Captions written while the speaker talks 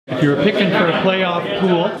If you were picking for a playoff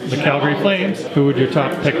pool, the Calgary Flames, who would your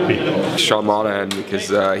top pick be? Sean Monahan, because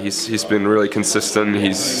he's been really consistent.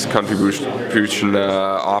 His contribution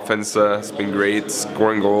offense has been great,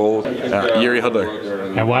 scoring goal. Yuri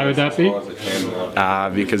Hudler. And why would that be?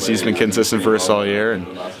 Because he's been consistent for us all year, and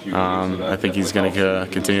I think he's going to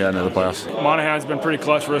continue that into the playoffs. Monahan's been pretty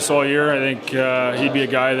clutch for us all year. I think he'd be a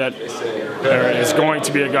guy that is going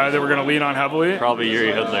to be a guy that we're going to lean on heavily. Probably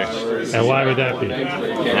Yuri Hudler. And why would that be?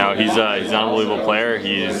 He's an unbelievable player.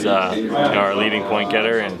 He's our leading point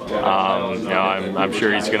getter, and I'm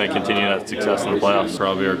sure he's going to continue that success in the playoffs.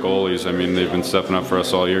 Probably our goalies. I mean, they've been stepping up for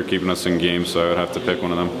us all year, keeping us in games, so I would have to pick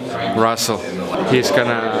one of them. Russell. He's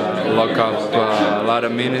gonna lock up a lot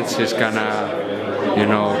of minutes. He's gonna,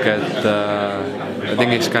 get. I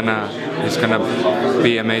think he's gonna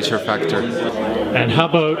be a major factor. And how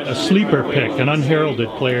about a sleeper pick, an unheralded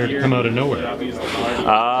player to come out of nowhere?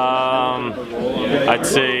 I'd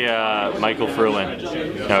say Michael Furlan.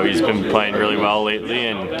 He's been playing really well lately,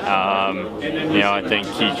 and I think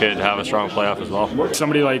he could have a strong playoff as well.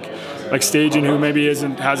 Somebody like Stajan, who maybe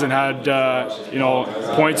hasn't had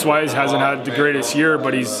points wise hasn't had the greatest year,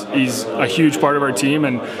 but he's a huge part of our team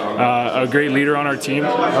and a great leader on our team.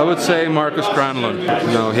 I would say Markus Granlund.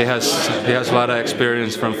 He has a lot of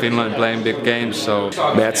experience from Finland playing big games. So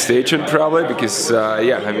Matt Stajan probably, because he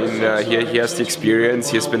has the experience.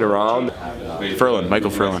 He has been around. Michael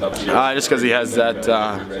Furlan. Just because he has that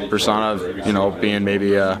persona of being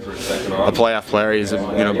maybe a playoff player. He's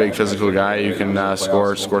a big physical guy. You can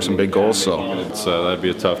score some big goals. So that'd be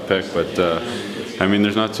a tough pick, but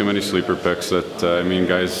there's not too many sleeper picks that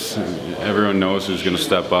guys. Everyone knows who's going to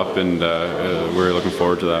step up, and we're looking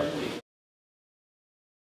forward to that.